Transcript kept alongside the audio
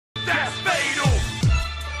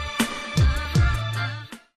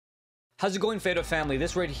How's it going, Fatal family?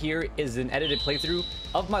 This right here is an edited playthrough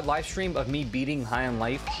of my live stream of me beating High on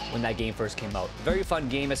Life when that game first came out. Very fun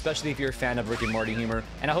game, especially if you're a fan of Rick and Morty humor.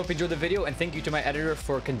 And I hope you enjoyed the video, and thank you to my editor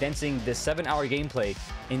for condensing this 7-hour gameplay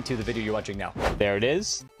into the video you're watching now. There it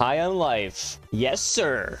is. High on Life. Yes,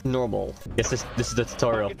 sir. Normal. Guess this is the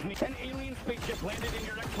tutorial. An alien spaceship landed in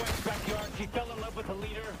your ex-wife's backyard. She fell in love with the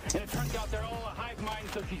leader, and it turns out they're all a hive mind,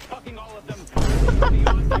 so she's fucking all of them. To be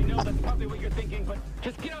honest, I know that's probably what you're thinking, but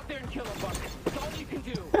just get out there and kill them, Buck. It's all you can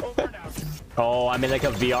do. Over and out. Oh, I'm in like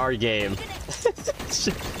a VR game.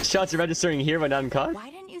 Shots are registering here but not in car. Why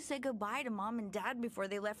didn't you say goodbye to Mom and Dad before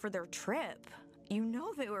they left for their trip? You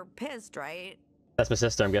know they were pissed, right? That's my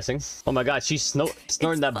sister, I'm guessing. Oh my god, she's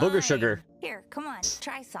snorting that booger sugar. Here, come on,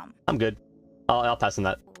 try some. I'm good. I'll pass on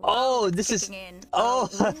that. Oh, this is... Oh,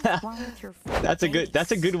 that's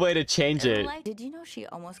a good way to change it. Did you know she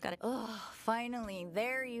almost got it? Oh, finally,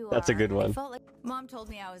 there you are. That's a good one. I felt like Mom told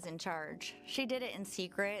me I was in charge. She did it in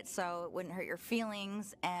secret so it wouldn't hurt your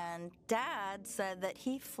feelings, and Dad said that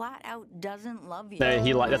he flat out doesn't love you.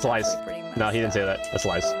 That's lies. No, he didn't say that. That's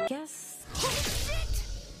lies. Guess.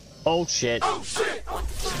 Oh shit. Oh shit.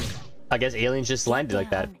 I guess aliens just landed like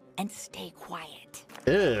that. And stay quiet.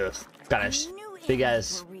 Ugh. Got a big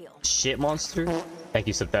ass shit monster. Thank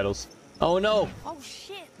you, subtitles. Oh no! Oh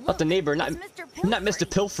shit! Not the neighbor, not Mr.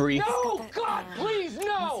 Pilfery. No, God, please,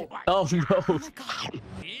 no! Oh no!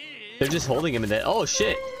 They're just holding him in there. Oh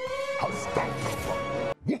shit!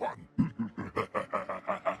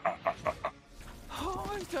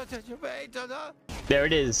 There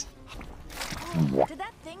it is. Did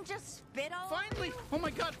that thing just spit all Finally! Oh my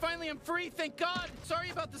god, finally I'm free, thank god! Sorry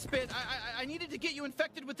about the spit. I needed to get you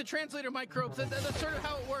infected with the translator microbes. That's sort of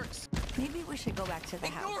how it works. Maybe we should go back to the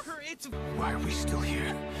Ignore house. her, it's Why are we still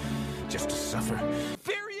here? Just to suffer?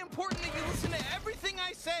 very important that you listen to everything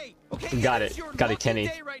I say. Okay? Got It's it. your Got it, lucky Kenny.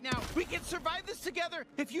 day right now. We can survive this together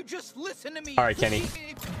if you just listen to me. All right, Kenny.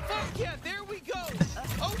 Fuck yeah, there we go.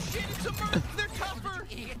 Oh shit, it's a merc. They're tougher.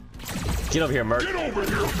 Get over here, Merc. Get over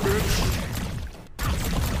here, bitch!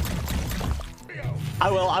 I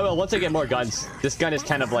will. Once I get more guns. This gun is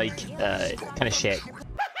kind of like, kind of shit. Can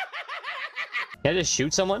I just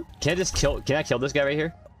shoot someone? Can I kill this guy right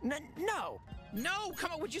here? No,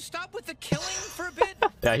 come on, would you stop with the killing for a bit?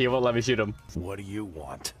 Yeah, he won't let me shoot him. What do you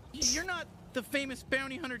want? You're not the famous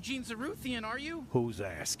bounty hunter Gene Zaruthian, are you? Who's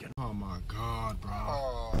asking? Oh my god, bro.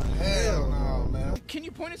 Oh, hell no, man. Can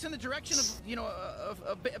you point us in the direction of, you know,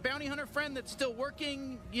 a bounty hunter friend that's still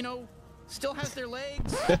working, you know, still has their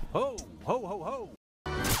legs? Ho, ho, ho, ho.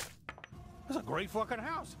 That's a great fucking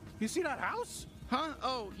house. You see that house? Huh?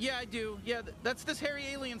 Oh, yeah, I do. Yeah, that's this hairy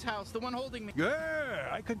alien's house, the one holding me. Yeah,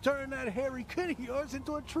 I could turn that hairy kid of yours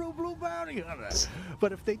into a true blue bounty hunter.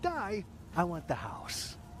 But if they die, I want the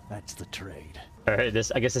house. That's the trade. All right,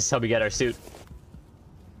 I guess this is how we get our suit.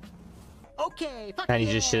 Okay, fuck And he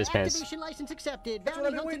yeah. just shit his pants. Activation license accepted. what Bounty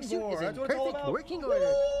I've been hunting waiting suit for. is in That's what it's all perfect about. working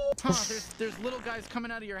order. Huh, there's little guys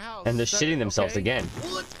coming out of your house. And they're Is that shitting themselves okay? again.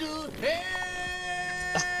 What the hell?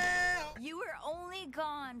 You were only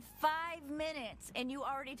gone 5 minutes, and you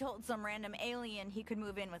already told some random alien he could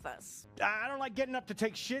move in with us. I don't like getting up to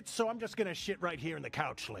take shit, so I'm just gonna shit right here in the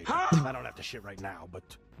couch later. I don't have to shit right now, but...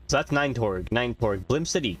 So that's 9 Torg. 9 Torg. Blim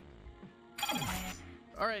City.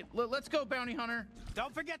 All right, let's go, bounty hunter.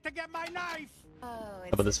 Don't forget to get my knife! Oh, How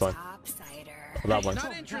about this one? Topsider. That one. Not God, I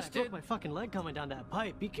broke interested. my fucking leg coming down that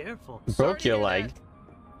pipe. Be careful. Broke to your hear leg.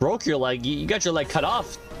 that. Broke your leg? You got your leg cut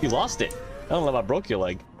off. You lost it. I don't know about broke your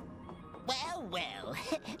leg. Well,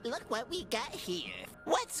 look what we got here.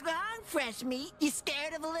 What's wrong, Fresh Meat? You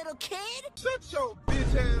scared of a little kid? Shut your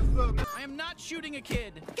bitch ass up. I am not shooting a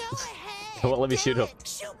kid. Go ahead. Well, let me do shoot him. it.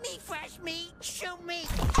 Shoot me, Fresh Meat. Shoot me.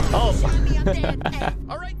 Oh. Shoot me, I'm dead.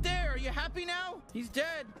 All right, there. Are you happy now? He's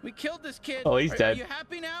dead. We killed this kid. Oh, he's dead. Are you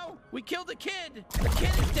happy now? We killed a kid. The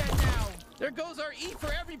kid is dead now. There goes our E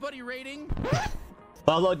for everybody rating.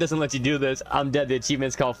 Fallout doesn't let you do this. I'm dead. The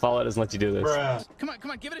achievement's called Fallout doesn't let you do this. Bruh. Come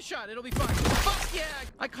on, give it a shot. It'll be fun. Fuck yeah!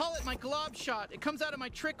 I call it my glob shot. It comes out of my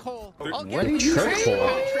trick hole. I'll What get trick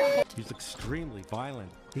hole? He's extremely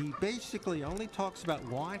violent. He basically only talks about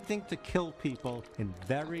wanting to kill people in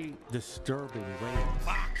very disturbing ways.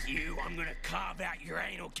 Fuck you, I'm gonna carve out your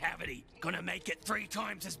anal cavity. Gonna make it 3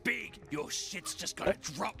 times as big. Your shit's just gonna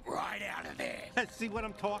drop right out of there. See what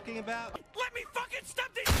I'm talking about? Let me fucking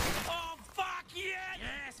stop this! Oh, fuck yes!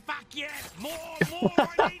 Yes, fuck yes! More,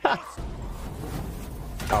 I need this!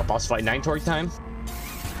 Oh, boss fight 9 Torg time.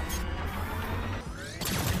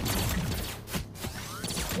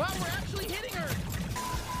 Wow, we're actually hitting her.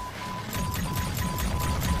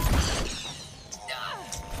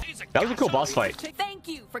 That was a cool boss fight. Thank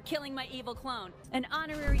you for killing my evil clone. An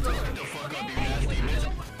honorary.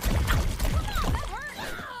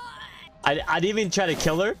 I didn't even try to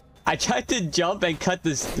kill her. I tried to jump and cut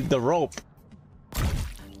the rope.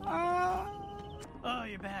 Oh,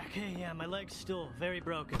 you're back. Hey, yeah, my leg's still very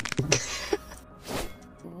broken.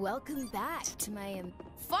 Welcome back to my.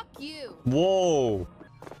 Fuck you. Whoa.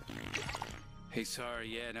 Hey, sorry,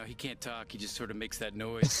 yeah, no, he can't talk. He just sort of makes that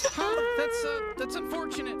noise. Huh? That's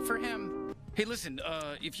unfortunate for him. Hey, listen,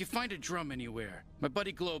 if you find a drum anywhere, my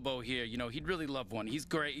buddy Globo here, you know, he'd really love one. He's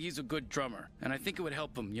great. He's a good drummer, and I think it would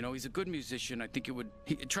help him. You know, he's a good musician. I think it would.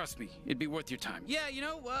 Trust me, it'd be worth your time. Yeah, you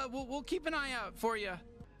know, we'll keep an eye out for you.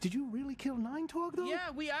 Did you really kill Nine Talk, though?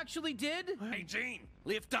 Yeah, we actually did. Hey, Gene,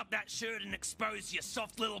 lift up that shirt and expose your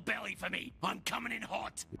soft little belly for me. I'm coming in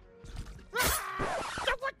hot.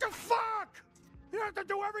 What the fuck? You have to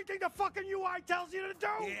do everything the fucking UI tells you to do.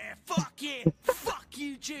 Yeah, fuck yeah. Fuck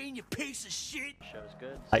you, Gene, you piece of shit. Show's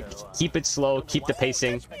good. Like, keep it slow, keep the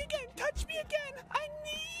pacing. Touch me again, touch me again. I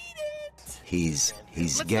need it. He's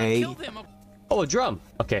Let's gay. not kill them. Oh, a drum.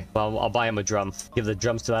 Okay, well, I'll buy him a drum. Give the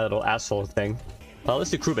drums to that little asshole thing. Well,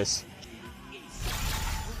 let's do Krubis.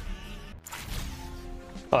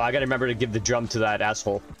 Oh, I gotta remember to give the drum to that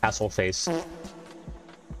asshole face.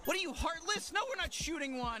 What are you, heartless? No, we're not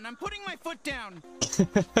shooting one. I'm putting my foot down.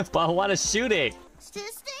 But I want to shoot it. Stay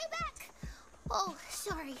back. Oh,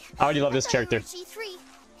 sorry. I already love this character. G3.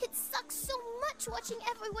 It sucks so much watching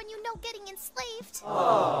everyone you know getting enslaved.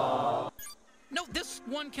 No, this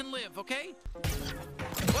one can live, okay?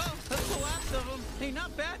 Well, that's the last of them. Hey,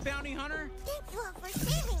 not bad, bounty hunter. Thank you for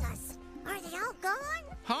saving us. Are they all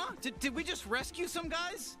gone? Huh? Did we just rescue some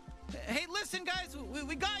guys? Hey, listen, guys,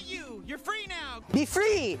 we got you. You're free now. Be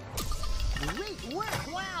free! Great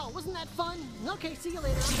work! Wow, wasn't that fun? Okay, see you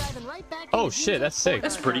later. I'm diving right back. Oh shit, that's sick.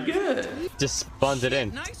 That's pretty good. Just spawns it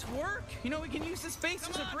in. Nice work. You know, we can use this space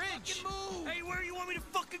as a bridge. Hey, where do you want me to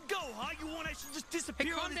fucking go, huh? You want I should just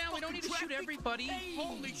disappear? Hey, calm down. We don't need to shoot everybody. Hey.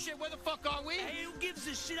 Holy shit, where the fuck are we? Hey, who gives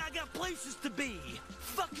a shit? I got places to be.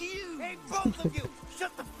 Fuck you. Hey, both of you,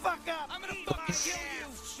 shut the fuck up. I'm gonna fucking kill you,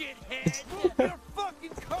 shithead. Move your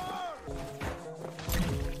fucking car.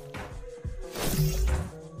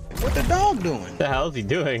 What the dog doing? What the hell is he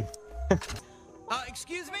doing?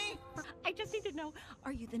 Excuse me? I just need to know,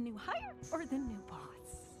 are you the new hire or the new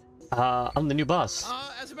boss? I'm the new boss.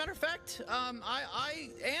 As a matter of fact, I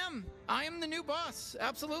am the new boss.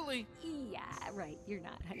 Absolutely. Yeah, right. You're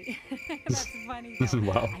not, honey. That's funny. Though.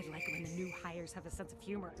 Wow. I like when the new hires have a sense of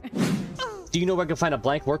humor. Do you know where I can find a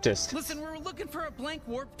blank warp disc? Listen, we're looking for a blank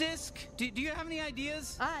warp disc. Do you have any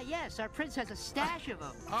ideas? Yes, our prince has a stash of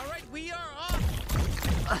them. All right, we are off.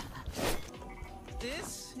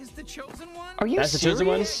 This is the chosen one? Are you That's serious? The chosen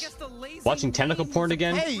ones? I guess the lazy Watching tentacle porn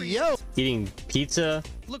again? Hey, yo! Eating pizza?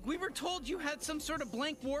 Look, we were told you had some sort of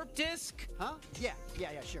blank warp disc. Huh? Yeah,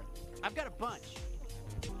 sure. I've got a bunch.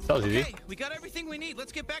 That was easy. Okay, we got everything we need.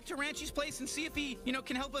 Let's get back to Ranchi's place and see if he,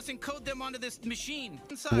 can help us encode them onto this machine.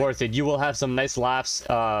 Inside. Worth it. You will have some nice laughs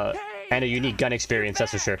and a unique gun experience,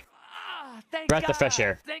 that's for sure. Thank Breath God. of fresh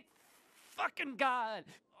air. Thank fucking God.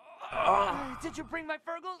 Did you bring my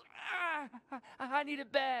Fergles? I need it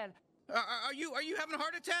bad. Are you having a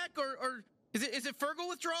heart attack or is it Fergal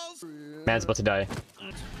withdrawals? Man's about to die.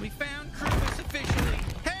 We found Krubis officially.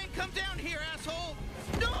 Hey, come down here, asshole!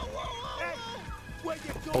 No! Whoa!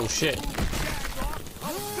 Oh shit.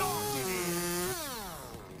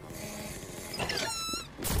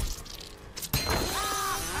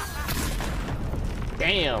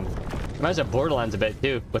 Damn. Reminds me of Borderlands a bit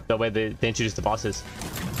too, with the way they introduce the bosses.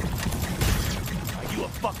 Are you a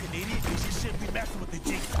fucking idiot? You should simply messing with the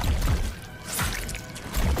G.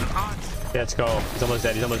 Yeah, let's go. He's almost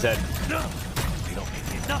dead. He's almost dead. No, they don't make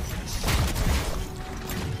me nothing.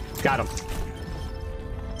 Got him.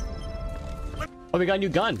 Oh, we got a new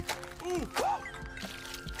gun.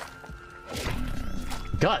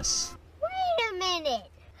 Gus. Wait a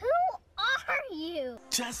minute. Who are you?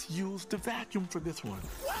 Just use the vacuum for this one.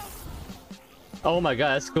 Oh my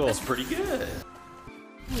god, that's cool. That's pretty good.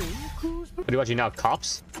 What are you watching now?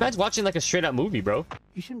 Cops? Man's watching like a straight up movie, bro.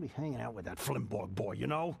 You shouldn't be hanging out with that Flimborg boy, you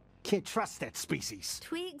know? Can't trust that species.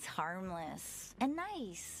 Tweeg's harmless and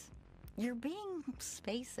nice. You're being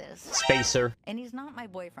spacist. Spacer. And he's not my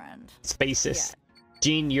boyfriend. Spacist.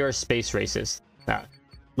 Gene, you're a space racist. Nah,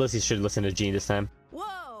 Lizzie should listen to Gene this time.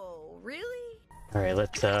 Whoa, really? Alright,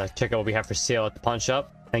 let's check out what we have for sale at the pawn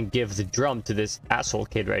shop and give the drum to this asshole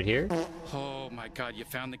kid right here. Oh my god, you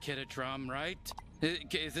found the kid a drum, right?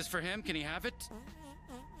 Is this for him? Can he have it?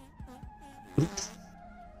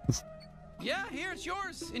 Yeah, here, it's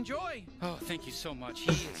yours. Enjoy. Oh, thank you so much.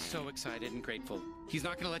 He is so excited and grateful. He's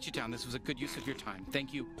not gonna let you down. This was a good use of your time.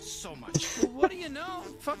 Thank you so much. Well, what do you know?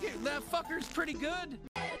 Fuck it, that fucker's pretty good.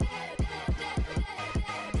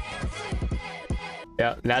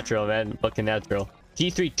 Yeah, natural, man. Fucking natural.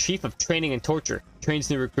 G3 Chief of Training and Torture. Trains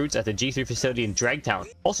new recruits at the G3 facility in Dragtown.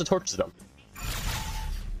 Also tortures them.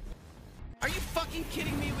 Are you fucking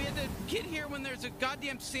kidding me? We had to get here when there's a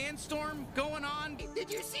goddamn sandstorm going on.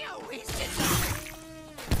 Did you see how wasted?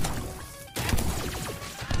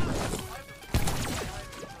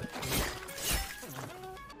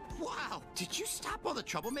 Wow, did you stop all the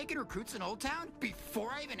troublemaking recruits in Old Town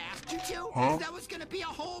before I even asked you to? Huh? That was gonna be a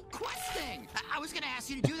whole quest thing. I was gonna ask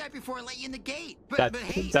you to do that before I let you in the gate. But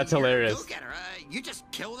hey, that's you're a hilarious. go-getter. You just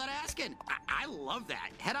kill without asking. I love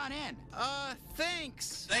that. Head on in.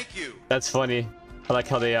 Thanks. Thank you. That's funny. I like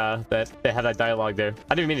how they have that dialogue there.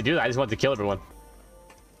 I didn't even mean to do that. I just wanted to kill everyone.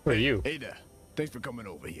 Who are you? Hey there. Thanks for coming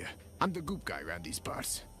over here. I'm the goop guy around these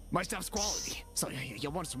parts. My stuff's quality. So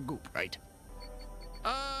you want some goop, right?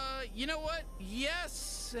 You know what?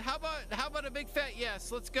 Yes. How about a big fat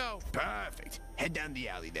yes? Let's go. Perfect. Head down the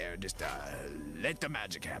alley there and just let the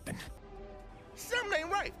magic happen. Something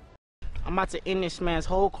ain't right. I'm about to end this man's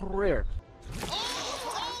whole career.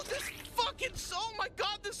 Oh, this fucking, oh my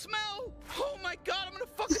god, the smell. Oh my god, I'm gonna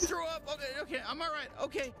fucking throw up. Okay, I'm all right.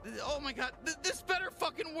 Okay. Oh my god, this better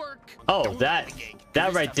fucking work. Oh, that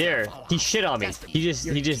right there. He shit on me. He just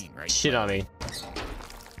shit on me.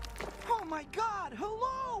 Oh my god,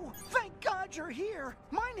 hello! Thank god you're here.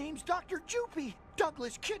 My name's Dr. Jupy.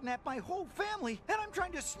 Douglas kidnapped my whole family, and I'm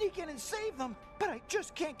trying to sneak in and save them, but I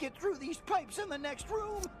just can't get through these pipes in the next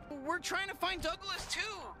room. We're trying to find Douglas too,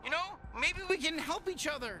 you know? Maybe we can help each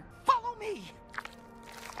other. Follow me!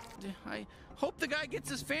 I hope the guy gets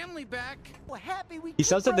his family back. We're happy we He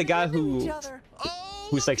sounds like the guy who's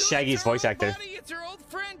like Shaggy's voice actor. Buddy, it's our old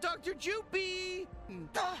friend, Dr. Jupy.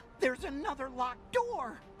 There's another locked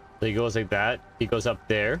door. So he goes like that. He goes up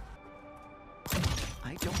there.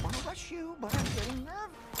 I don't want to rush you, but I'm getting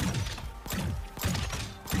nervous.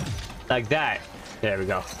 Like that. There we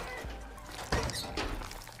go.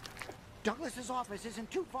 Douglas's office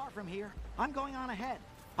isn't too far from here. I'm going on ahead.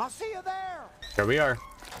 I'll see you there. Here we are.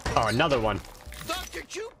 Oh, another one. Dr.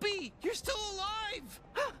 Jupy, you're still alive.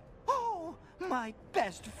 Oh, my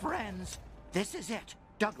best friends. This is it.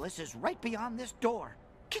 Douglas is right beyond this door.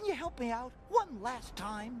 Can you help me out one last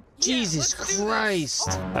time? Jesus Christ.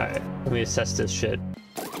 Alright, let me assess this shit.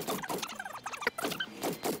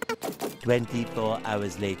 24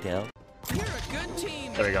 hours later. You're a good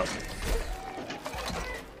team. There we go.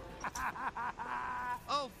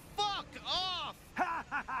 Oh, fuck off.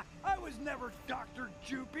 I was never Dr.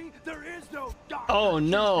 Jupy. There is no Dr. Oh,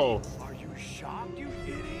 no. Are you shocked, you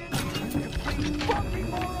idiot? You complete fucking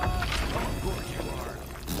moron? Of course you are.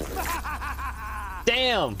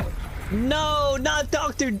 Damn. No, not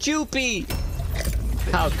Dr. Jupy.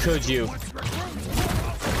 How could you?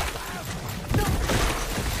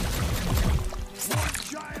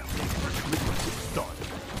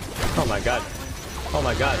 Oh my god. Oh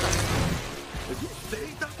my god.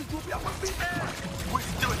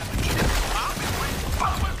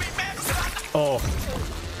 Oh.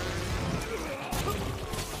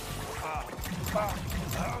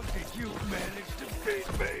 How did you manage to beat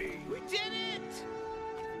me? We did it!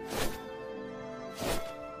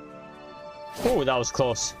 Oh, that was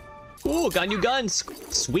close. Ooh, got new guns.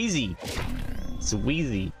 Sweezy.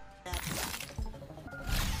 Sweezy.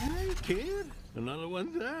 Hey, kid. Another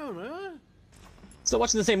one down, huh? Still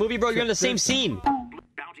watching the same movie, bro? You're in the same scene.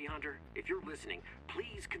 Bounty Hunter, if you're listening,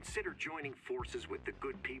 please consider joining forces with the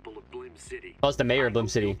good people of Blim City. That's the mayor of Blim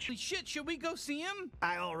City. Holy shit, should we go see him?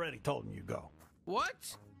 I already told him you go.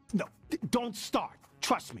 What? No, don't start.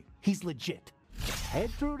 Trust me, he's legit. Just head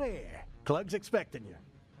through there. Clug's expecting you.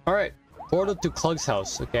 All right, portal to Clug's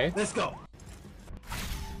house. Okay. Let's go.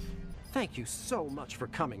 Thank you so much for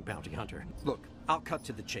coming, Bounty Hunter. Look, I'll cut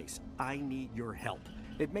to the chase. I need your help.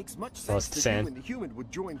 It makes much sense that you and the human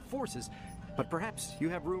would join forces, but perhaps you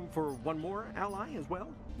have room for one more ally as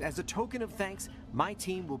well? As a token of thanks, my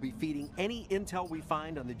team will be feeding any intel we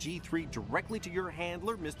find on the G3 directly to your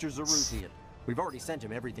handler, Mr. Zeruzian. We've already sent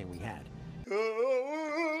him everything we had.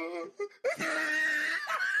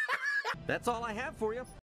 That's all I have for you.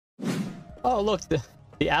 Oh, look,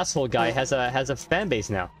 the asshole guy has a fan base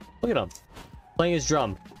now. Look at him, playing his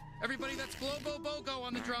drum. Everybody, that's Globo Bogo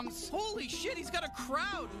on the drums. Holy shit, he's got a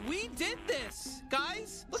crowd. We did this.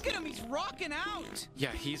 Guys, look at him. He's rocking out.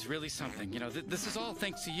 Yeah, he's really something. You know, this is all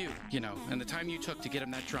thanks to you, you know, and the time you took to get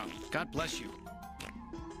him that drum. God bless you.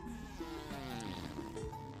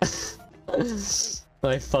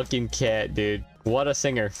 My fucking cat, dude. What a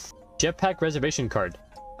singer. Jetpack reservation card.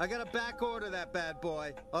 I gotta back order that bad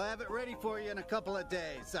boy. I'll have it ready for you in a couple of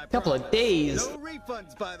days. Couple of days? No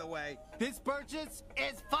refunds, by the way. This purchase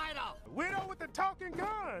is final. Widow with the talking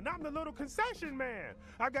gun. I'm the little concession man.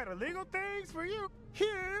 I got illegal things for you.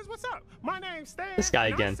 Here's what's up. My name's Stan. This guy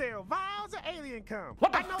and again. I sell vials of alien cum.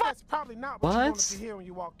 What the I know fuck? that's probably not what you What? wanted to hear when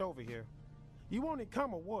you walked over here. You wanted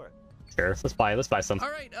cum or what? Sure, let's buy some. All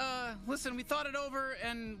right, listen, we thought it over,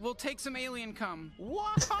 and we'll take some alien cum. Wow!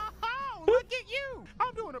 Look at you!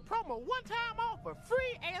 I'm doing a promo one-time offer,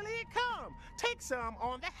 free alien cum. Take some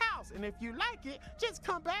on the house, and if you like it, just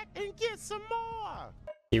come back and get some more.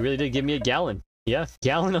 He really did give me a gallon. Yeah,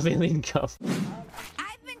 gallon of alien cum.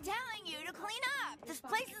 I've been telling you to clean up. This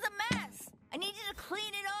place is a mess. I need you to clean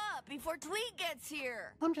it up before Tweet gets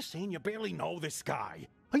here. I'm just saying you barely know this guy.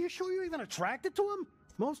 Are you sure you're even attracted to him?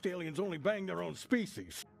 Most aliens only bang their own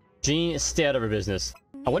species. Gene, stay out of her business.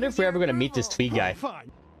 I wonder if we're ever gonna meet this Tweed guy.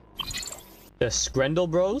 Fine. The Screndel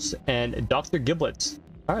Bros and Dr. Giblets.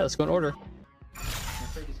 Alright, let's go in order.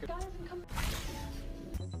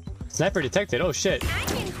 Sniper detected. Oh shit.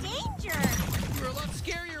 I'm in danger. You were a lot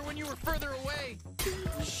scarier when you were further away.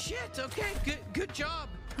 Shit, okay, good job.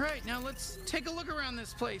 All right, now let's take a look around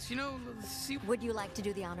this place. You know, let's see. Would you like to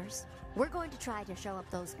do the honors? We're going to try to show up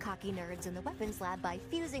those cocky nerds in the weapons lab by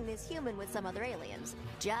fusing this human with some other aliens.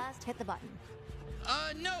 Just hit the button.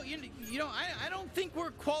 No, you know, I don't think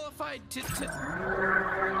we're qualified to...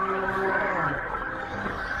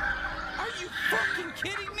 Are you fucking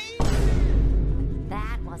kidding me?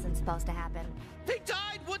 That wasn't supposed to happen. They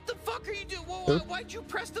died. What the fuck are you doing? Why'd you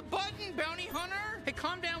press the button, bounty hunter? Hey,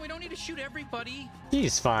 calm down. We don't need to shoot everybody.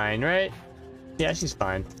 She's fine, right? Yeah, she's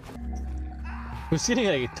fine. Who's getting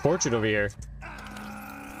like tortured over here?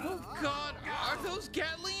 Oh God, are those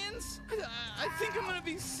Gatlians? I think I'm gonna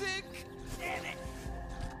be sick. Damn it.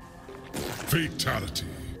 Fatality.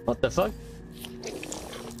 What the fuck?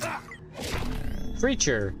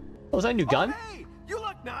 Creature. Oh, was that a new gun? Hey, you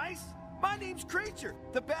look nice. My name's Creature.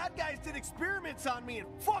 The bad guys did experiments on me and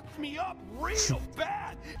fucked me up real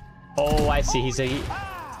bad. Oh, I see. He's a...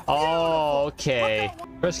 Oh, okay.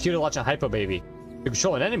 Press Q to launch a hypo baby. You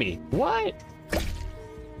control an enemy. What?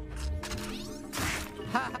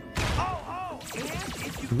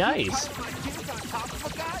 Nice.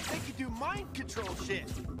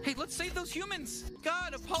 Hey, let's save those humans.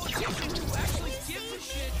 God, a politician who actually gives a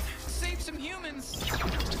shit. Save some humans.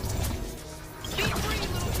 Be free,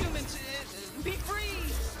 little humans. Be free.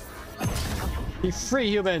 Be free,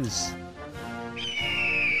 humans.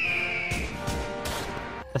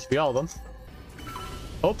 That should be all of them.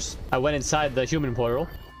 Oops, I went inside the human portal.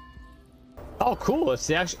 Oh, cool. It's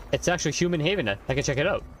actually Human Haven. I can check it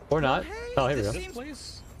out. Or not. Oh, here we go. This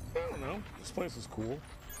place? I don't know. This place is cool.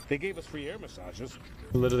 They gave us free air massages.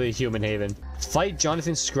 Literally Human Haven. Fight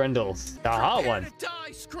Jonathan Screndel. The hot one.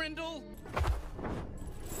 Die, Screndel.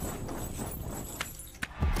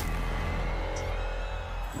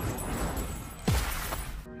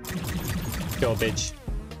 Go, bitch.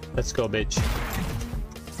 Let's go, bitch.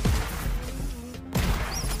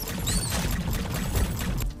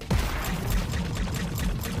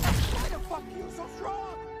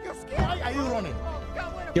 Why are you running?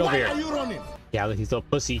 Get over Why here. are you running? Yeah, look, he's a little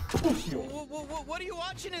pussy. What are you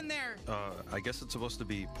watching in there? I guess it's supposed to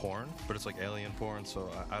be porn, but it's like alien porn, so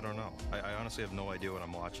I don't know. I honestly have no idea what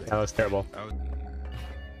I'm watching. That was terrible.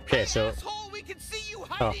 Okay, so... Asshole, we can see you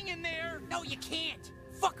hiding in there. No, you can't.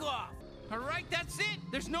 Fuck off. All right, that's it.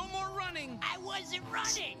 There's no more running. I wasn't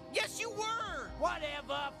running. Yes, you were.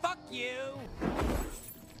 Whatever. Fuck you.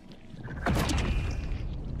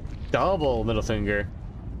 Double middle finger.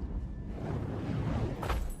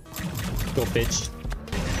 Go, bitch.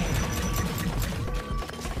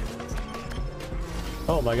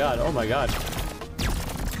 Oh my god, oh my god.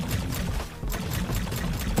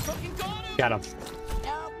 Got him.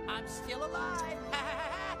 Nope, I'm still alive.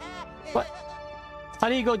 What? How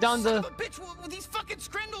do you go down Son the... of a bitch, with these fucking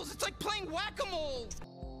Screndels, it's like playing whack-a-mole.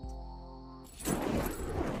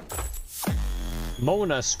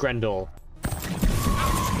 Mona Screndel.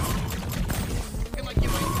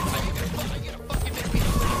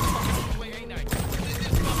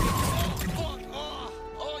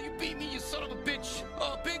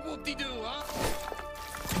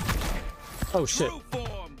 Oh shit.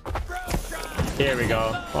 Here we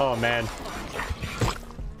go. Oh man.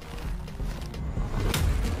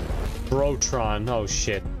 Brotron. Oh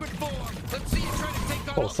shit.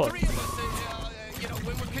 Oh fuck. You know,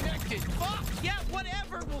 when we're connected. Fuck, yeah,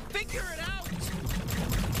 whatever. We'll figure it out.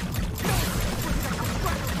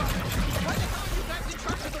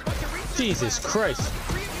 Jesus Christ.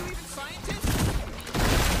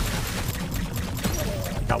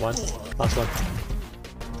 Got one. Last one.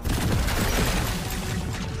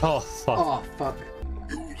 Oh, fuck. Oh, fuck.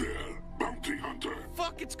 You there, bounty hunter?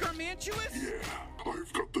 Fuck, it's Garmantuous? Yeah,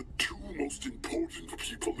 I've got the two most important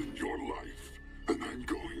people in your life, and I'm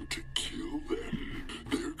going to kill them.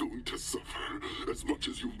 They're going to suffer as much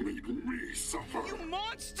as you've made me suffer. You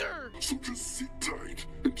monster! So just sit tight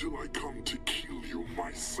until I come to kill you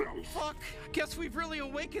myself. Fuck, guess we've really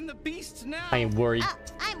awakened the beast now. I ain't worried. Oh,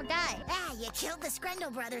 I'm a guy. Ah, you killed the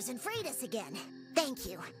Screndel brothers and freed us again. Thank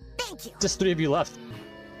you. Thank you. Just 3 of you left.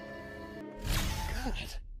 God,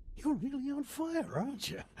 you're really on fire, aren't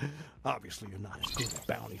you? Obviously, you're not as good at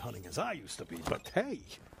bounty hunting as I used to be, but hey.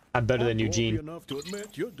 I'm better than you, Gene. Enough to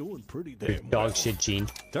admit you're doing pretty You damn dog well. shit, Gene.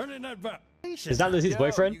 Turn in that Is that Lizzie's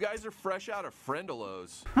boyfriend? You guys are fresh out of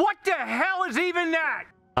Friendelos. What the hell is even that?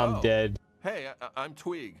 I'm dead. Hey, I'm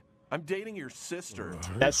Twig. I'm dating your sister.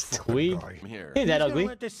 That's Tweed. I'm here. Hey, that ugly.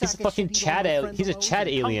 He's a fucking Chad alien. He's a Chad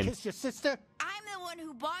alien. I'm the one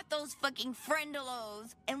who bought those fucking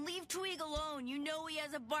Friendelos. And leave Tweeg alone. You know he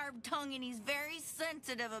has a barbed tongue and he's very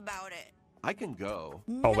sensitive about it. I can go.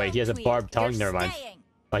 Oh wait, he has a barbed tongue. Never mind.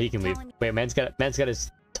 Oh, he can leave. Wait, man's got his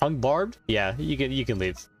tongue barbed. Yeah, you can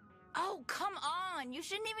leave. Oh, come on. You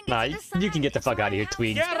shouldn't even Nah, you can get the fuck out of here,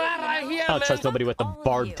 Tweeg. Get out of here, I don't trust nobody with a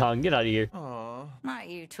barbed tongue. Get out of here. Not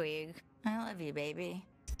you, Tweeg. I love you, baby.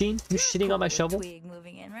 Gene, you shitting on my shovel? Tweeg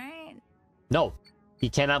moving in, right? No, he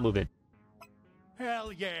cannot move it.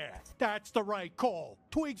 Hell yeah, that's the right call.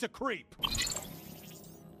 Twig's a creep.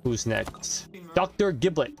 Who's next? Dr.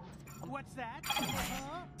 Giblet. What's that?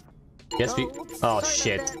 Yes, we. Oh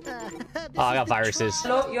shit. Oh, I got viruses.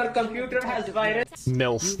 Hello, your computer has virus.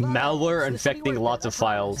 MILF. Malware infecting lots of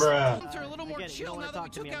files. I get it. You don't want to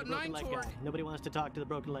talk to me. I'm the broken leg guy. Nobody wants to talk to the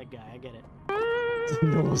broken leg guy. I get it.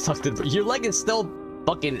 No one's talking to your leg is still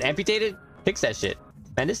fucking amputated? Fix that shit.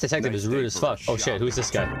 Man, this detective is rude as fuck. Oh shit, who's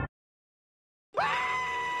this guy?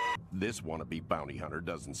 This wannabe bounty hunter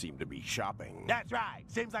doesn't seem to be shopping. That's right.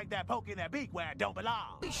 Seems like that poke in that beak where it don't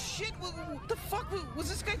belong. Holy shit, what the fuck? Was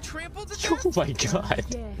this guy trampled to death? Oh my god.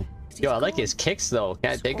 Yo, I like his kicks though.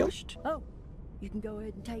 Can I take him? Oh, you can go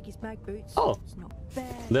ahead and take his back boots. Oh. It's not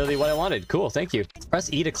bad. Literally what I wanted. Cool, thank you. Press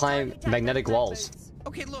E to climb magnetic walls.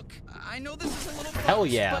 Okay, look, I know this is a little close, Hell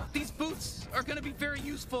yeah. but these boots are gonna be very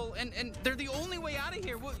useful, and they're the only way out of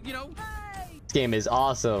here. Well, you know. This game is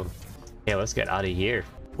awesome. Yeah, let's get out of here.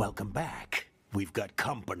 Welcome back. We've got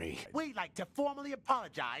company. We'd like to formally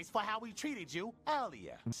apologize for how we treated you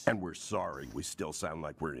earlier. And we're sorry we still sound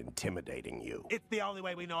like we're intimidating you. It's the only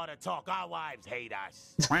way we know how to talk. Our wives hate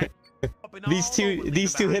us. These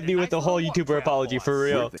two hit me with the whole YouTuber apology for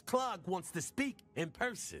real. Clug wants to speak in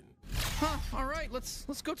person. Huh, all right, let's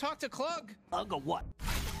go talk to Clug. Clug or what?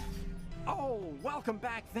 Oh, welcome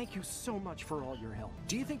back. Thank you so much for all your help.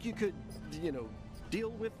 Do you think you could,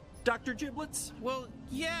 deal with Dr. Giblets? Well,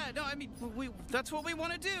 yeah, no, I mean, that's what we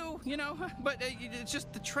want to do, but it's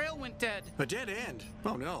just the trail went dead. A dead end?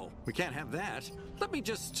 Oh no, we can't have that. Let me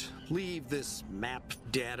just leave this map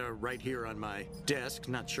data right here on my desk.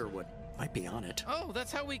 Not sure what might be on it. Oh,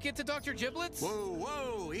 that's how we get to Dr. Giblets?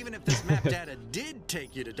 Whoa, even if this map data did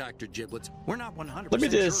take you to Dr. Giblets, we're not 100%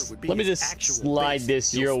 Let me just slide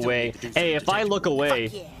this your way. Hey, if I look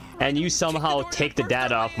away and you somehow take the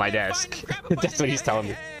data off my desk, that's what he's telling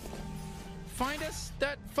me. Find us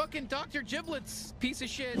that fucking Dr. Giblets piece of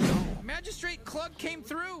shit. Magistrate Clug came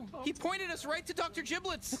through. He pointed us right to Dr.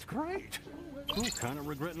 Giblets. That's great. I'm kind of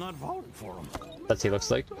regret not voting for him. That's what he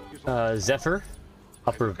looks like. Zephyr.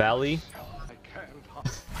 Upper Valley.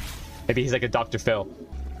 Maybe he's like a Dr. Phil.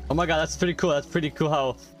 Oh my god, that's pretty cool. That's pretty cool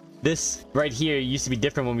how this right here used to be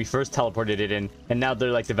different when we first teleported it in, and now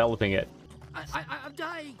they're like developing it. I'm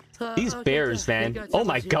dying. These bears, man. Oh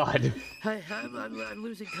my god. I'm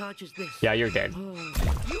losing consciousness. Yeah, you're dead.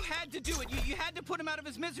 You had to do it. You had to put him out of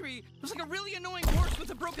his misery. It was like a really annoying horse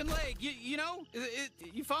with a broken leg. You know?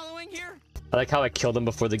 You following here? I like how I killed him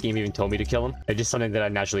before the game even told me to kill him. It's just something that I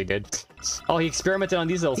naturally did. Oh, he experimented on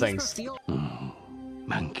these little things.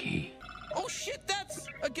 Monkey. Oh shit, that's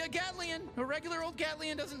a Gatlian. A regular old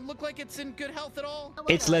Gatlian doesn't look like it's in good health at all.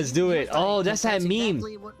 It's Let's Do It. Oh, that's that meme.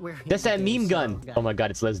 That's that meme gun. Oh my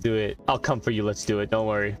god, it's Let's Do It. I'll come for you, Let's Do It. Don't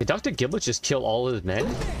worry. Did Dr. Giblet just kill all of his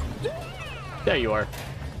men? There you are.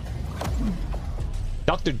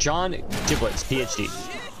 Dr. John Giblets, PhD.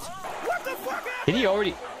 Did he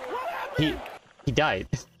already... He died.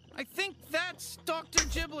 I think that's Dr.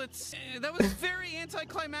 Giblets. That was very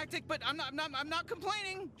anticlimactic, but I'm not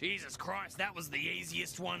complaining. Jesus Christ, that was the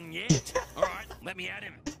easiest one yet. All right, let me at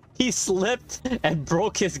him. He slipped and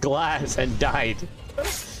broke his glass and died.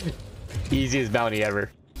 Easiest bounty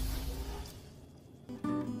ever.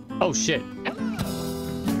 Oh shit.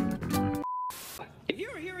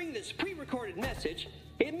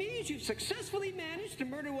 you've successfully managed to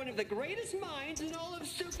murder one of the greatest minds in all of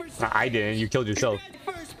Super Saiyan. I didn't. You killed yourself.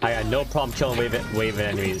 I had no problem killing wave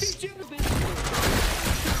enemies. You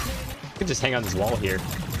can just hang on this wall here.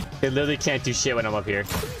 They literally can't do shit when I'm up here.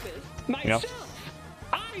 You know?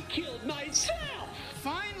 I killed myself!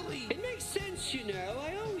 Finally! It makes sense, you know.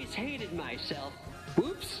 I always hated myself.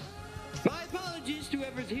 Whoops. My apologies to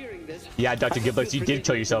whoever's hearing this. Yeah, Dr. Giblets, you did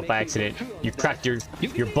kill yourself by accident. You cracked your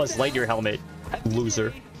Buzz Lightyear helmet,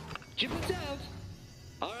 loser. Giblets out.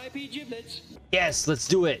 R.I.P. Giblets. Yes, let's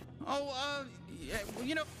do it. Oh, yeah,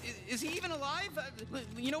 you know, is he even alive?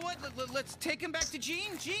 You know what? Let's take him back to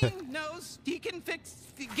Gene. Gene knows he can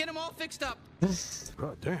get him all fixed up.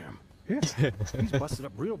 God damn. Yeah, he's busted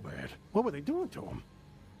up real bad. What were they doing to him?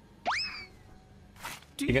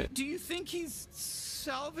 Do you think he's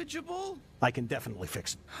salvageable? I can definitely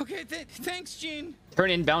fix it. Okay, thanks, Gene. Turn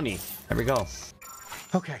in bounty. There we go.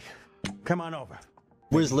 Okay, come on over.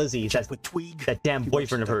 Where's Lizzie? That damn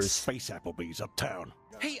boyfriend of hers. Space Applebee's uptown.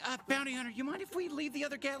 Hey, Bounty Hunter, you mind if we leave the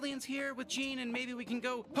other Gatlians here with Gene and maybe we can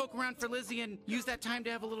go poke around for Lizzie and use that time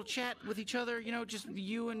to have a little chat with each other? You know, just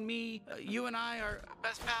you and me, you and I are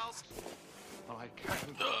best pals.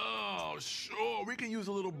 Oh, sure. We can use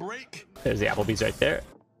a little break. There's the Applebee's right there.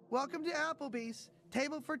 Welcome to Applebee's.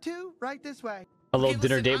 Table for two, right this way. A little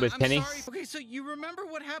dinner date with Penny. I'm sorry. Okay, so you remember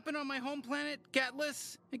what happened on my home planet,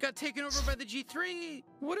 Gatlas? It got taken over by the G3.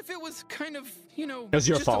 What if it was kind of, you know, it was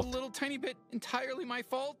your just fault. A little tiny bit entirely my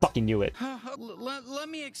fault? Fucking knew it. Let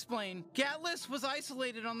me explain. Gatlas was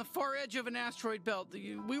isolated on the far edge of an asteroid belt.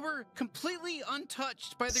 We were completely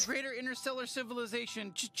untouched by the greater interstellar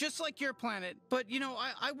civilization, just like your planet. But, you know,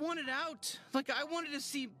 I wanted out. Like, I wanted to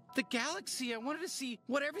see the galaxy. I wanted to see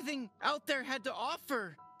what everything out there had to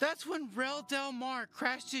offer. That's when Rel Del Mar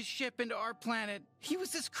crashed his ship into our planet. He was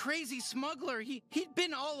this crazy smuggler. He'd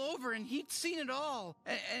been all over and he'd seen it all.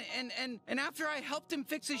 And after I helped him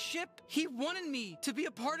fix his ship, he wanted me to be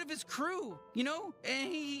a part of his crew, you know?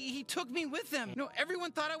 And he took me with him. You know,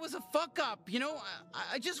 everyone thought I was a fuck up, you know?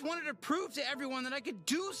 I just wanted to prove to everyone that I could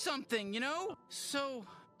do something, you know? So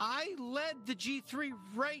I led the G3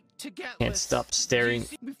 right to Gatlas. Can't stop staring.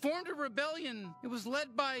 We formed a rebellion. It was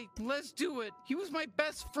led by Let's Do It. He was my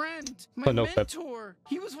best friend, my mentor.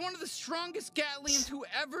 He was one of the strongest Gatlians who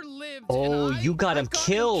ever lived. Oh, you got him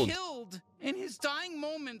killed. In his dying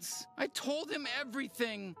moments, I told him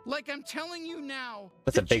everything, like I'm telling you now.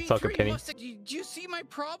 That's a big fucking Penny. Do you see my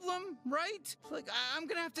problem, right? Like, I'm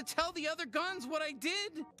gonna have to tell the other guns what I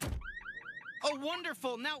did. Oh,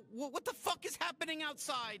 wonderful. Now, what the fuck is happening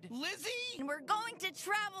outside? Lizzie? And we're going to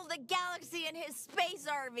travel the galaxy in his space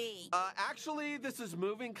RV. Actually, this is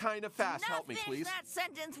moving kind of fast. Help me, please. That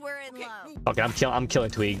sentence, we're in love. Okay, I'm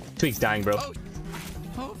killing Tweeg. Tweeg's dying, bro.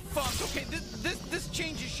 Oh, fuck. Okay, this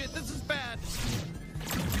changes shit. This is bad.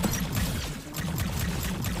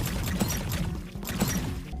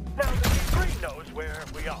 Now, the G3 knows where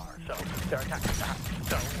we are, so they're attacking the house.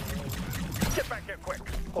 So get back here quick.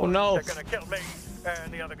 Oh no! They're gonna kill me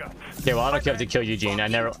and the other guns. Okay, well I don't care if they kill Eugene. I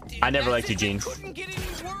never liked Eugene. Couldn't get any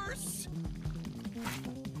worse.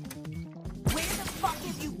 Where the fuck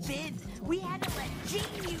have you been? We had to let Gene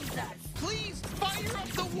use us. Please fire up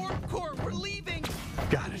the warp core. We're leaving.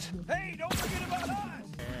 Got it. Hey, don't forget about us.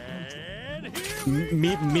 And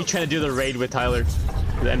here Me trying to do the raid with Tyler,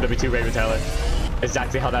 the MW2 raid with Tyler.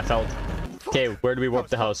 Exactly how that felt. Okay, where do we warp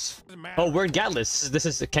the house? Oh, we're in Gatlas. This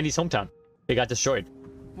is Kenny's hometown. They got destroyed.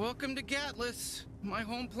 Welcome to Gatlas, my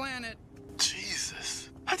home planet. Jesus.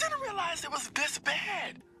 I didn't realize it was this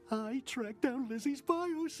bad. I tracked down Lizzie's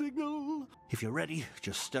biosignal. If you're ready,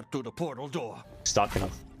 just step through the portal door. Stalking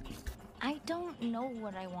him. I don't know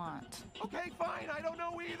what I want. Okay, fine. I don't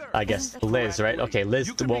know either. I guess Liz, right? Okay,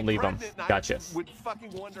 Liz won't leave him. Gotcha. I would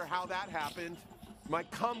fucking wonder how that happened. My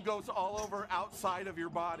cum goes all over outside of your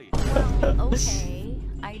body. Well, okay.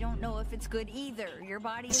 I don't know if it's good either. Your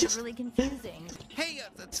body is really confusing. Hey,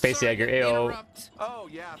 Space Jagger, ayo. Oh,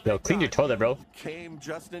 yeah. Yo, clean your toilet, bro. Came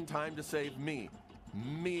just in time to save me.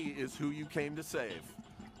 Me is who you came to save.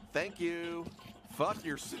 Thank you. Fuck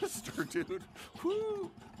your sister, dude.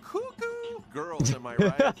 Woo. Cuckoo. Girls, am I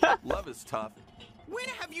right? Love is tough. When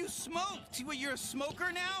have you smoked? What, you're a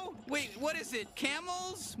smoker now? Wait, what is it?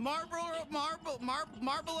 Camels? Marlboros?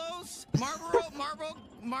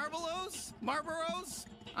 Marlboros?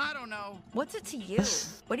 I don't know. What's it to you?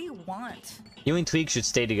 What do you want? You and Tweeg should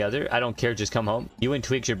stay together. I don't care, just come home. You and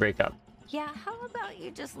Tweeg should break up. Yeah, how about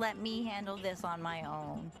you just let me handle this on my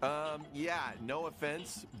own? Yeah, no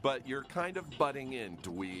offense, but you're kind of butting in,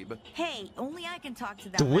 dweeb. Hey, only I can talk to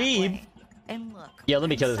them dweeb? That way. And look. Yeah, let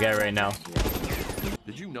me kill this guy right now.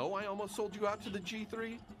 Did you know I almost sold you out to the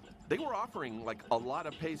G3? They were offering like a lot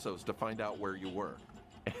of pesos to find out where you were.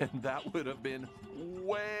 And that would have been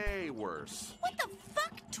way worse. What the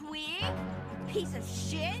fuck, Twig? Piece of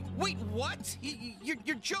shit. Wait, what?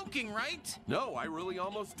 You're joking, right? No, I really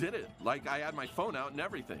almost did it. Like, I had my phone out and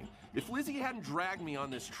everything. If Lizzie hadn't dragged me on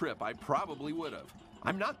this trip, I probably would have.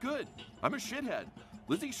 I'm not good. I'm a shithead.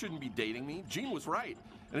 Lizzie shouldn't be dating me. Gene was right.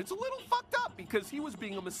 And it's a little fucked up because he was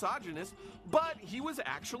being a misogynist, but he was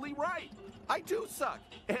actually right. I do suck,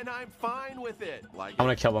 and I'm fine with it. Like, I'm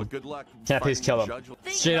gonna kill him. Good luck. Can I please kill him?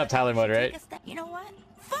 Straight up Tyler mode, right? You know what?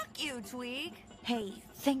 Fuck you, Twig. Hey,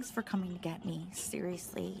 thanks for coming to get me.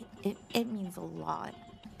 Seriously, it means a lot.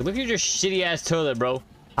 Look at your shitty ass toilet, bro.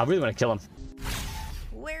 I really want to kill him.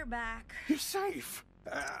 We're back. You're safe.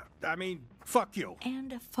 I mean, fuck you.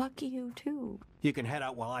 And fuck you, too. You can head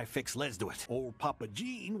out while I fix Lesduit. Old Papa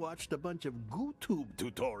Gene watched a bunch of GooTube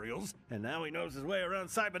tutorials, and now he knows his way around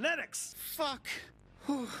cybernetics. Fuck.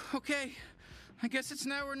 Whew, okay. I guess it's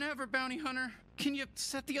now or never, Bounty Hunter. Can you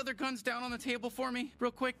set the other guns down on the table for me, real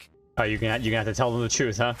quick? Oh, you're gonna have to tell them the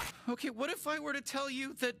truth, huh? Okay, what if I were to tell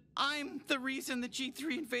you that I'm the reason the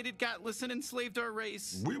G3 invaded Gatlas and enslaved our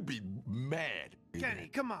race? We'll be mad. Kenny,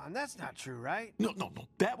 come on, that's not true, right? No.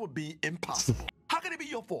 That would be impossible. How can it be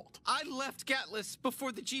your fault? I left Gatlas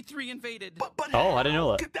before the G3 invaded. But oh, I didn't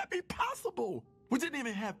know that. Could that be possible? We didn't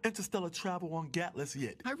even have interstellar travel on Gatlas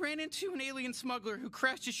yet. I ran into an alien smuggler who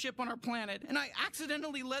crashed his ship on our planet, and I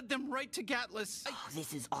accidentally led them right to Gatlas. Oh,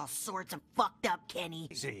 this is all sorts of fucked up, Kenny.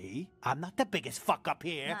 See? I'm not the biggest fuck up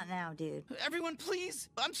here. Not now, dude. Everyone, please.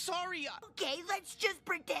 I'm sorry. Okay, let's just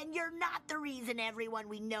pretend you're not the reason everyone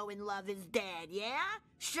we know and love is dead, yeah?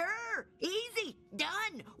 Sure. Easy.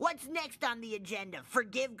 Done. What's next on the agenda?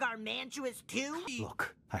 Forgive Garmantuous too?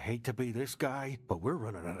 Look, I hate to be this guy, but we're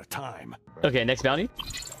running out of time. Okay, next bounty.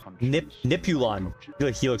 Nipulon. I feel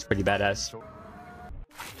like he looks pretty badass.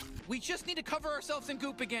 We just need to cover ourselves in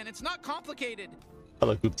goop again. It's not complicated. I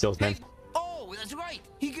love goop salesman. Hey. Oh, that's right.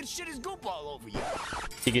 He could shit his goop all over you.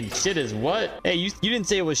 He can shit his what? Hey, you didn't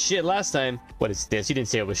say it was shit last time. What is this? You didn't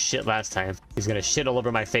say it was shit last time. He's gonna shit all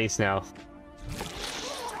over my face now.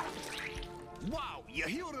 Wow, you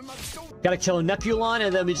healed another soul. Gotta kill a Nepulon,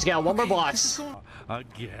 and then we just got one more box. A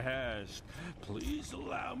guest. Please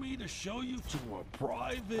allow me to show you to a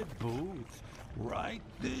private booth. Right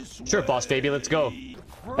this way. Sure, boss baby, let's go.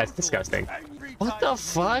 That's disgusting. What the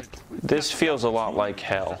fuck? This feels a lot like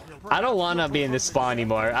hell. I don't want to be in this spa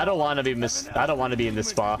anymore. I don't want to be in this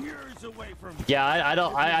spa. Yeah, I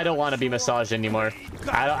don't want to be massaged anymore.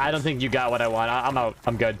 I don't think you got what I want. I'm out.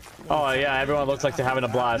 I'm good. Oh yeah, everyone looks like they're having a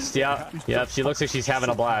blast. Yeah. Yep, she looks like she's having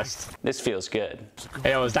a blast. This feels good.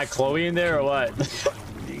 Hey, is that Chloe in there or what?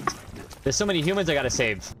 There's so many humans I gotta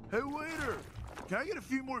save. Hey, waiter! Can I get a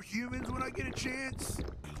few more humans when I get a chance?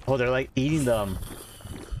 Oh, they're like eating them.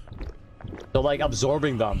 They're like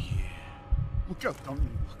absorbing them. Look how dumb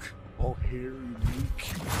you look. All hairy and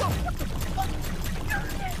weak.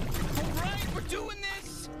 Alright, we're doing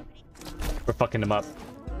this! We're fucking them up.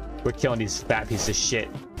 We're killing these fat pieces of shit.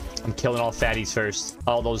 I'm killing all fatties first.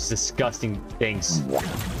 All those disgusting things.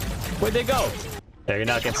 Where'd they go? There, you're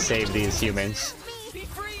not gonna save these humans. Be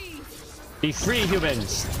free! Be free,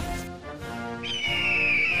 humans!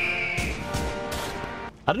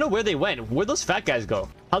 I don't know where they went. Where'd those fat guys go?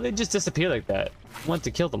 How'd they just disappear like that? I want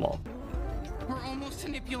to kill them all. We're almost to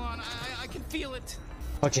Nipulon. I can feel it.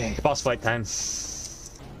 Okay, boss fight time.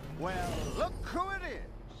 Well, look who it is.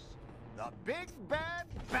 The big bad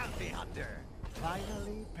bounty hunter.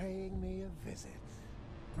 Finally paying me a visit.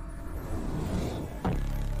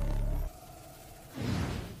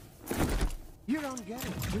 You don't get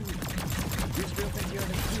it, do you? You still think you're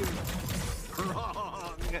the hero? Wrong.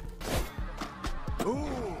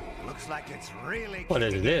 Ooh, looks like it's really. What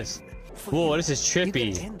is this? Whoa, this is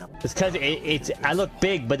trippy. It's because I look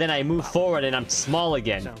big, but then I move forward and I'm small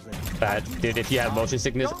again. Bad. Dude, if you have motion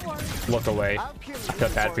sickness, look away. I feel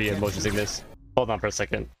bad for you, motion sickness. Hold on for a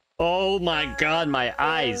second. Oh my god, my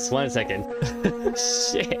eyes. 1 second.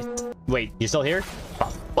 Shit. Wait, you still here?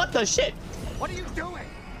 Oh, what the shit? What are you doing?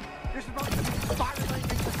 You're supposed to be spiraling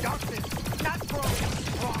into darkness, not growing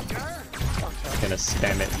stronger. I'm gonna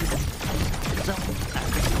spam it.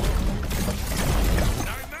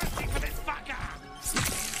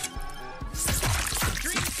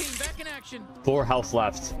 Dream Team back in action. 4 health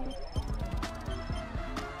left.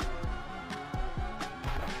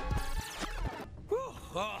 Whew,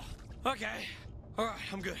 okay. All right,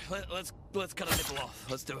 I'm good. Let's cut a nipple off.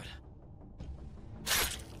 Let's do it.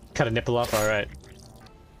 Cut a nipple off. All right.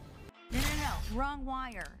 No. Wrong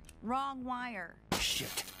wire. Wrong wire.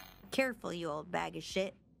 Shit. Careful, you old bag of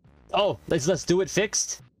shit. Oh, let's do it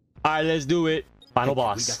fixed. All right, let's do it. Final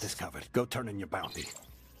boss. We got this covered. Go turn in your bounty.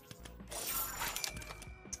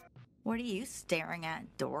 What are you staring at,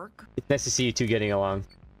 dork? It's nice to see you two getting along.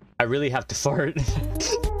 I really have to fart.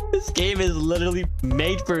 This game is literally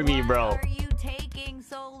made for me, bro. Why are you taking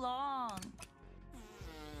so long?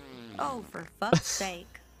 Oh, for fuck's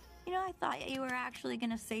sake. You know, I thought you were actually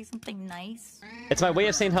gonna say something nice. It's my way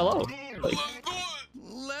of saying hello. Like,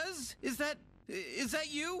 Les, is that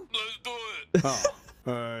you? Let's do it. Oh,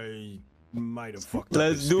 I might have fucked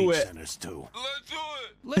Let's up his do speech it. centers too. Let's do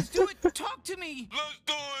it. Let's do it. Talk to me. Let's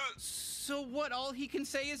do it. So what? All he can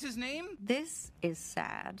say is his name? This is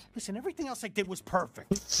sad. Listen, everything else I did was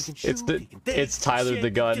perfect. He can shoot, he can dig, it's Tyler shit, the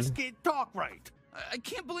Gun. Just can't talk right. I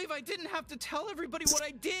can't believe I didn't have to tell everybody what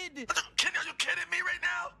I did. Kenny, are you kidding me right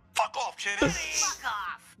now? Fuck off, Kenny. Fuck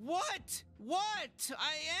off. What?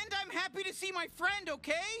 And I'm happy to see my friend,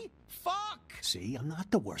 okay? Fuck. See, I'm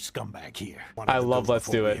not the worst scumbag here. I love Let's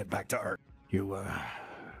Do It. Head back to Earth. You,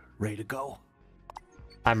 ready to go?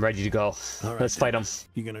 I'm ready to go. All right, Let's fight him.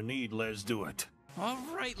 You're gonna need Let's Do It. All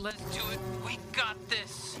right, let's do it. We got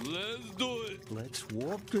this. Let's do it. Let's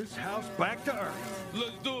warp this house back to Earth.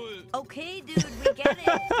 Let's do it. Okay, dude, we get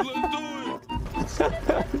it. Let's do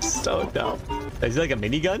it. So dumb. Is he like a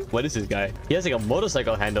minigun? What is this guy? He has like a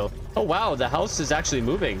motorcycle handle. Oh wow, the house is actually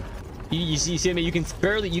moving. You see I mean, you can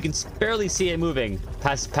barely see it moving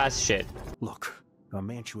past shit. Look,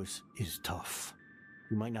 Garmantuous is tough.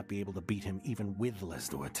 You might not be able to beat him even with Let's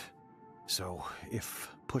Do It. So, if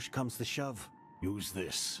push comes to shove, use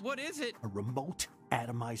this. What is it? A remote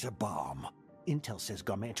atomizer bomb. Intel says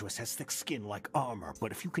Garmantuous has thick skin like armor,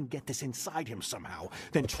 but if you can get this inside him somehow,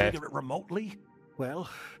 then trigger it remotely, well,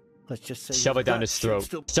 let's just say Shove it down his throat.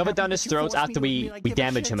 Shove it down his throat after we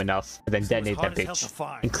damage him enough, and then detonate that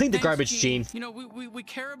bitch. And clean the garbage, Gene. You know, we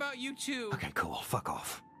care about you too. Okay, cool. Fuck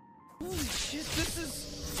off. Holy shit, this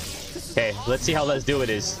is Okay, let's see how Let's Do It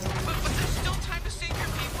is. But there's still time to save your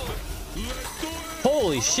people. Let's do it.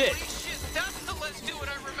 Holy shit. That's the Let's Do It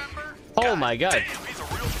I remember. Oh my god. Damn, he's a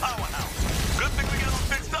real powerhouse. Good thing we got him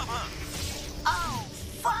fixed up, huh? Oh,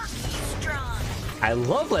 fuck, he's strong. I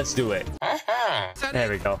love Let's Do It. There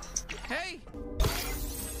we go. Hey.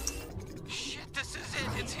 Shit, this is it.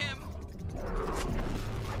 It's him.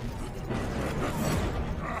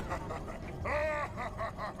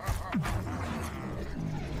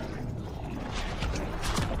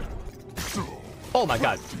 Oh my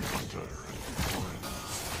god.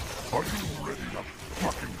 Are you ready to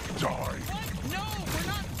fucking die? What? No, we're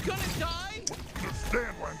not gonna die.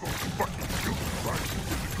 Understand why I'm going to fucking kill you, right?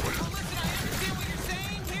 Well, listen, I understand what you're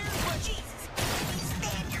saying here, but Jesus,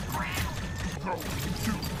 stand your ground. Going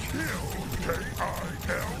to kill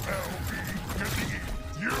K-I-L-L-E-N-E.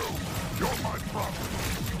 You're my property.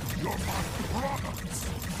 You're my products.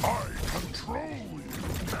 I control you.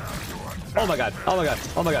 Now you understand. Oh my god. Oh my god.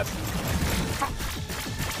 Oh my god.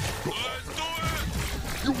 Let's do it.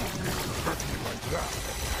 You won't be able to hurt me like that.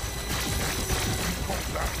 Call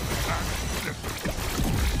that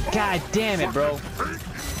God damn it, bro.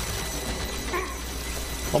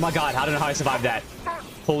 Oh my god, I don't know how I survived that.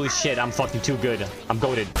 Holy shit, I'm fucking too good. I'm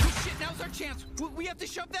goated. oh shit, now's our chance. We have to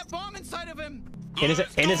shove that bomb inside of him. In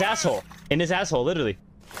his asshole. In his asshole, literally.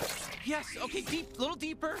 Yes, okay, deep, little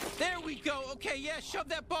deeper. There we go. Okay, yeah, shove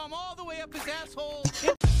that bomb all the way up his asshole.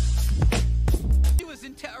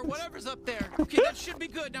 Or whatever's up there. Okay, that should be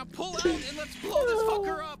good. Now pull out and let's blow this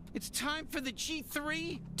fucker up. It's time for the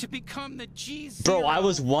G3 to become the G0. Bro, I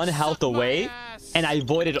was one health away, and I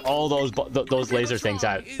avoided all those laser things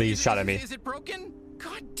that he shot at me. Is it broken?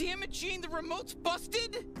 God damn it, Gene, the remote's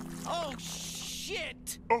busted? Oh,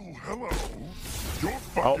 shit. Oh, hello. You're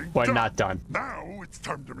fucking Oh, we're not done. Now it's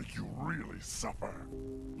time to make you really suffer.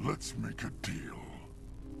 Let's make a deal.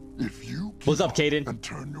 If you What's up, Caden? and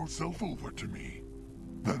turn yourself over to me,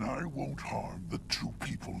 then I won't harm the two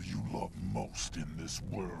people you love most in this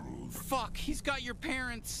world. Fuck, he's got your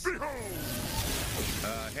parents. Behold!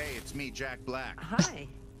 Hey, it's me, Jack Black. Hi,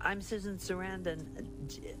 I'm Susan Sarandon.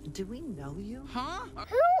 Do we know you? Huh?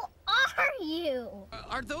 Who are you?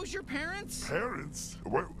 Are those your parents? Parents?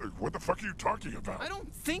 What the fuck are you talking about? I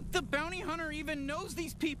don't think the bounty hunter even knows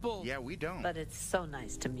these people. Yeah, we don't. But it's so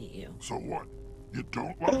nice to meet you. So what? You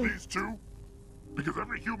don't love these two? Because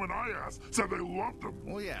every human I asked said they loved them.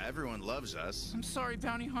 Well, yeah, everyone loves us. I'm sorry,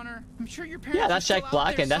 bounty hunter. I'm sure your parents. Yeah, that's Jack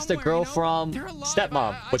Black, and that's the girl from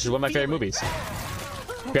Stepmom, which is one of my favorite movies.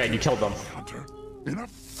 Great, you killed them. Hunter,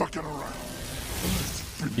 enough fucking around.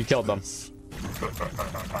 You killed them.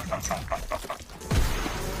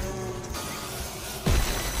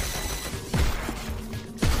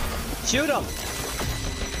 Shoot him!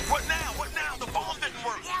 What now? What now? The bomb didn't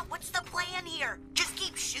work. Yeah, what's the plan here? Just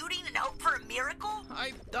keep shooting and hope for a miracle?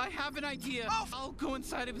 I have an idea. Oh. I'll go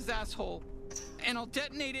inside of his asshole, and I'll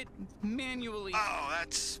detonate it manually. Oh,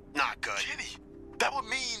 that's not good. Kenny, that would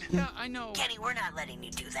mean... Yeah, I know. Kenny, we're not letting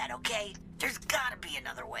you do that, okay? There's gotta be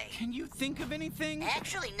another way. Can you think of anything?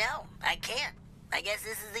 Actually, no, I can't. I guess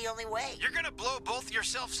this is the only way. You're gonna blow both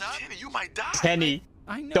yourselves up? Kenny, you might die. Kenny,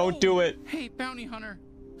 I know. don't do it. Hey, Bounty Hunter.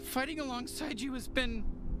 Fighting alongside you has been,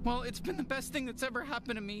 well, it's been the best thing that's ever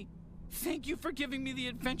happened to me. Thank you for giving me the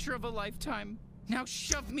adventure of a lifetime. Now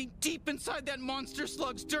shove me deep inside that monster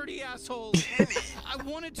slug's dirty asshole. Kenny. I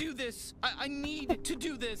want to do this. I need to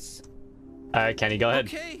do this. All right, Kenny, go ahead.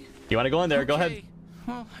 Okay. You want to go in there? Go ahead.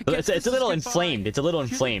 Well, It's a little inflamed. It's a little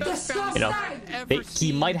inflamed. You know,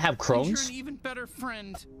 he might have Crohn's. You're an even better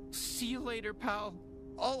friend. See you later, pal.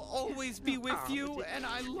 I'll always be with you, and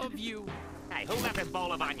I love you. Hey, who left a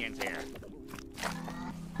bowl of onions here?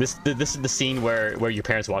 This is the scene where your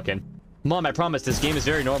parents walk in. Mom, I promise this game is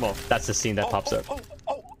very normal. That's the scene that pops up.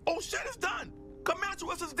 Oh, shit, it's done.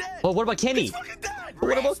 Comantuous is dead. Oh, what about Kenny? He's fucking dead.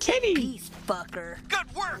 What about Kenny? Peace, fucker.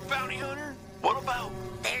 Good work, Bounty Hunter. What about?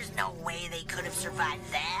 There's no way they could have survived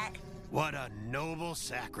that. What a noble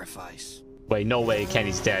sacrifice. Wait, no way,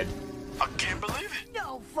 Kenny's dead. I can't believe it.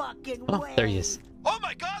 No fucking Oh, way. there he is. Oh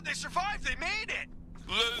my god, they survived! They made it!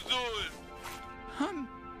 Let's do it.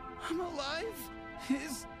 I'm alive?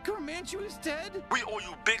 Is Garmantuous dead? We owe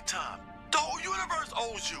you big time. The whole universe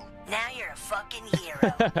owes you. Now you're a fucking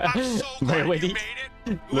hero. I'm so glad Wait, you he-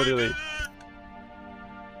 made it. Literally.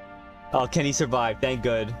 Oh, Kenny survived. Thank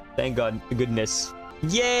goodness.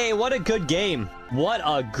 Yay, what a good game. What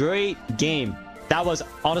a great game. That was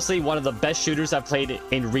honestly one of the best shooters I've played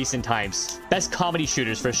in recent times. Best comedy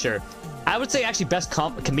shooters for sure. I would say actually best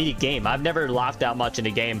comedic game. I've never laughed that much in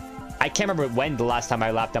a game. I can't remember when the last time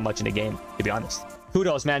I laughed that much in a game, to be honest.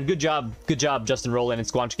 Kudos, man. Good job, Justin Roland and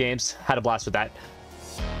Squanch Games. Had a blast with that.